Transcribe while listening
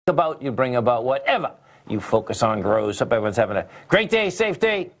about, you bring about whatever you focus on grows. Hope everyone's having a great day, safe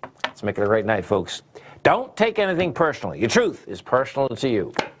day. Let's make it a great night, folks. Don't take anything personally. Your truth is personal to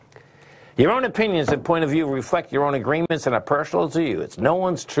you. Your own opinions and point of view reflect your own agreements and are personal to you. It's no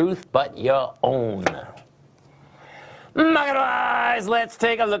one's truth but your own. Market-wise, let's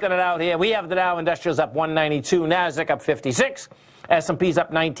take a look at it out here. We have the Dow Industrials up 192, NASDAQ up 56, S&P's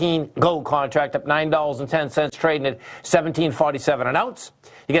up 19, gold contract up $9.10, trading at $17.47 an ounce.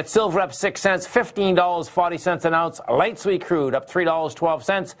 You get silver up 6 cents, $15.40 an ounce. Light sweet crude up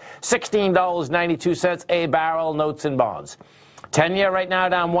 $3.12, $16.92 a barrel. Notes and bonds. 10-year right now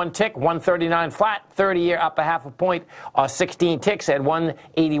down 1 tick, 139 flat. 30-year up a half a point, 16 ticks at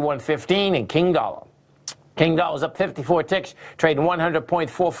 181.15. And King Dollar. King Dollar's up 54 ticks, trading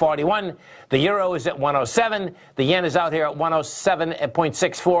 100.441. The euro is at 107. The yen is out here at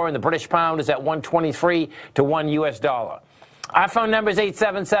 107.64, and the British pound is at 123 to 1 US dollar. Our phone number is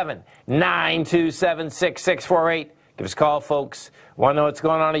 877-927-6648. Give us a call, folks. Want to know what's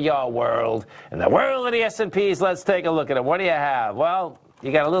going on in your world. In the world of the S&Ps, let's take a look at it. What do you have? Well,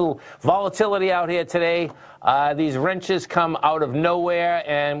 you got a little volatility out here today. These wrenches come out of nowhere,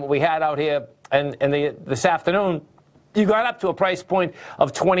 and what we had out here and this afternoon, you got up to a price point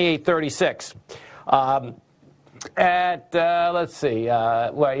of $28.36. Let's see,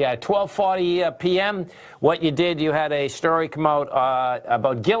 12:40 p.m. What you did, you had a story come out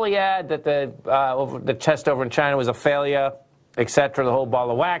about Gilead, that the test over in China was a failure, etc., the whole ball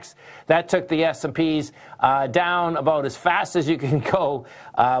of wax. That took the S&Ps down about as fast as you can go.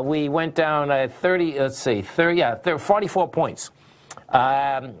 We went down 44 points.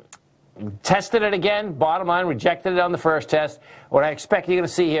 Tested it again, bottom line, rejected it on the first test. What I expect you're going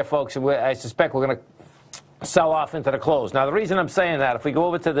to see here, folks, I suspect we're going to sell off into the close. Now, the reason I'm saying that, if we go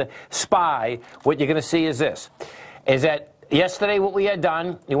over to the SPY, what you're going to see is this, is that yesterday what we had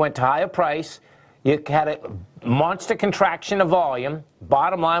done, you went to higher price, you had a monster contraction of volume.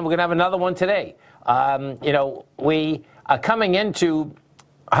 Bottom line, we're going to have another one today. We are coming into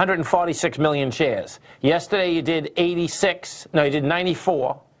 146 million shares. Yesterday you did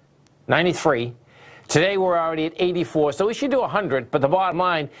 94. 93. Today we're already at 84, so we should do 100, but the bottom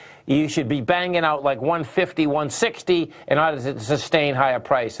line, you should be banging out like 150, 160 in order to sustain higher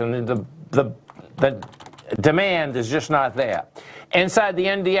price, and the demand is just not there. Inside the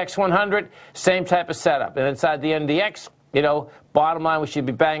NDX 100, same type of setup, and inside the NDX, bottom line, we should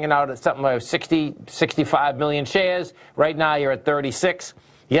be banging out at something like 60, 65 million shares. Right now you're at 36.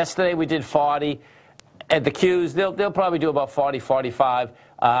 Yesterday we did 40. At the Qs, they'll probably do about 40, 45.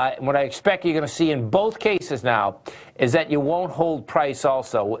 What I expect you're going to see in both cases now is that you won't hold price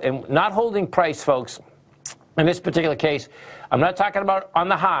also. And not holding price, folks, in this particular case, I'm not talking about on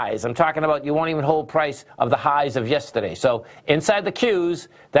the highs. I'm talking about you won't even hold price of the highs of yesterday. So inside the Qs,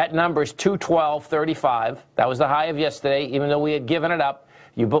 that number is 212.35. That was the high of yesterday, even though we had given it up.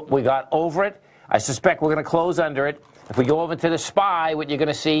 We got over it. I suspect we're going to close under it. If we go over to the SPY, what you're going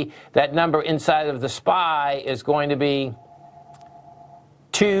to see, that number inside of the SPY is going to be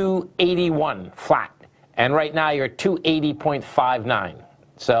 281 flat. And right now you're at 280.59.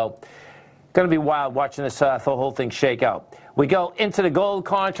 So going to be wild watching this the whole thing shake out. We go into the gold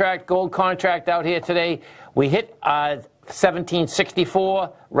contract. Gold contract out here today. We hit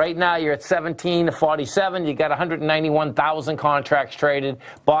 1764. Right now you're at 1747. You got 191,000 contracts traded.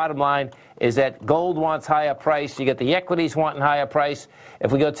 Bottom line is that gold wants higher price. You get the equities wanting higher price.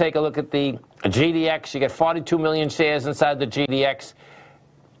 If we go take a look at the GDX, you get 42 million shares inside the GDX.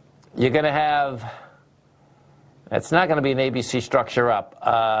 You're going to have, it's not going to be an ABC structure up.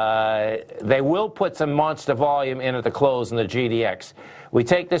 They will put some monster volume in at the close in the GDX. We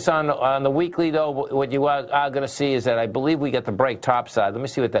take this on the weekly, though. What you are going to see is that I believe we get the break topside. Let me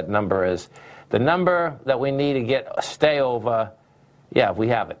see what that number is. The number that we need to stay over, yeah, we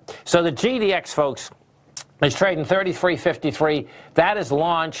have it. So the GDX, folks, is trading 33.53. That has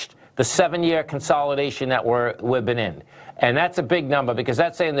launched the 7-year consolidation that we've been in. And that's a big number because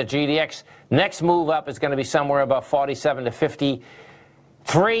that's saying the GDX next move up is going to be somewhere about 47 to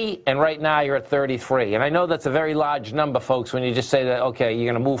 53, and right now you're at 33. And I know that's a very large number, folks, when you just say that, okay,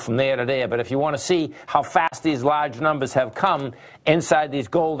 you're going to move from there to there. But if you want to see how fast these large numbers have come inside these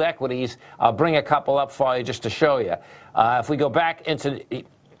gold equities, I'll bring a couple up for you just to show you. If we go back into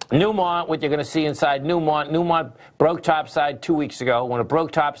Newmont, what you're going to see inside Newmont broke topside 2 weeks ago. When it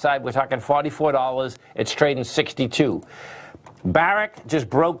broke topside, we're talking $44. It's trading 62. Barrick just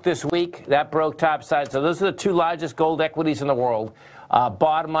broke this week. That broke topside. So those are the two largest gold equities in the world.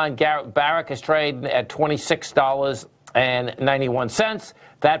 Bottom line, Barrick is trading at $26.91.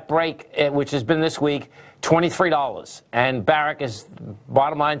 That break, which has been this week, $23. And Barrick is,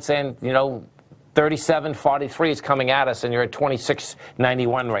 bottom line, saying, you know, 37.43 is coming at us, and you're at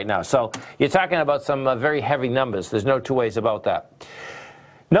 26.91 right now. So you're talking about some very heavy numbers. There's no two ways about that.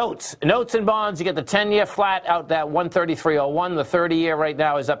 Notes and bonds, you get the 10-year flat out at 133.01. The 30-year right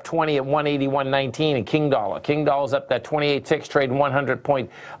now is up 20 at 181.19. And King Dollar's up that 28 ticks, trading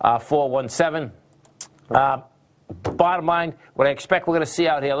 100.417. Bottom line, what I expect we're going to see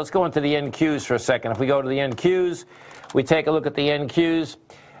out here, let's go into the NQs for a second. If we go to the NQs, we take a look at the NQs.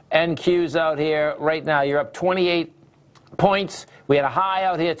 NQs out here right now, you're up 28 points. We had a high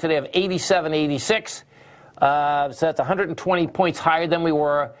out here today of 87.86. So that's 120 points higher than we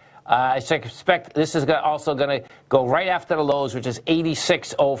were. I expect this is also going to go right after the lows, which is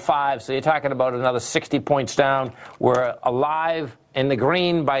 86.05. So you're talking about another 60 points down. We're alive in the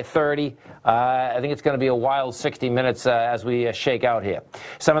green by 30. I think it's going to be a wild 60 minutes as we shake out here.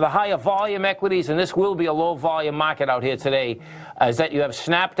 Some of the higher volume equities, and this will be a low volume market out here today, is that you have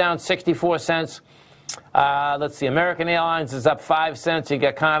Snap down 64 cents. Let's see, American Airlines is up 5 cents. You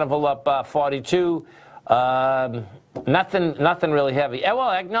got Carnival up 42. Nothing really heavy.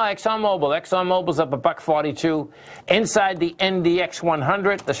 Well, no, ExxonMobil's up $1.42. Inside the NDX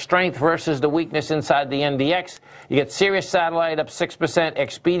 100, the strength versus the weakness inside the NDX. You get Sirius Satellite up 6%.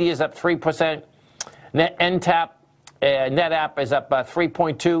 Expedia's up 3%. NetApp is up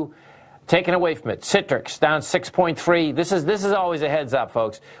 3.2. Taken away from it, Citrix down 6.3. This is always a heads up,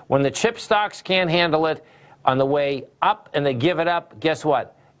 folks. When the chip stocks can't handle it on the way up and they give it up, guess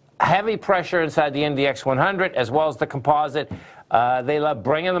what? Heavy pressure inside the NDX 100 as well as the composite. They love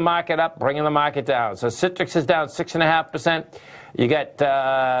bringing the market up, bringing the market down. So Citrix is down 6.5%. You get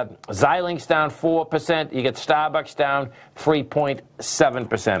Xilinx down 4%. You get Starbucks down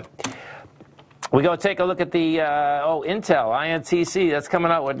 3.7%. We go take a look at the Intel, INTC. That's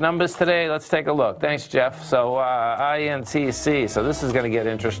coming out with numbers today. Let's take a look. Thanks, Jeff. So INTC. So this is going to get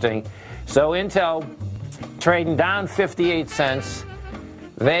interesting. So Intel trading down 58 cents.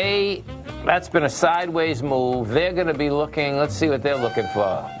 That's been a sideways move. They're going to be looking, let's see what they're looking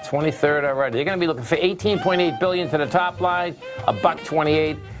for. 23rd already. They're going to be looking for $18.8 billion to the top line,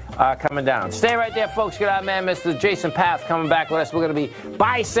 $1.28 coming down. Stay right there, folks. Get our man, Mr. Jason Path, coming back with us. We're going to be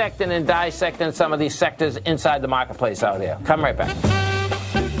bisecting and dissecting some of these sectors inside the marketplace out here. Come right back.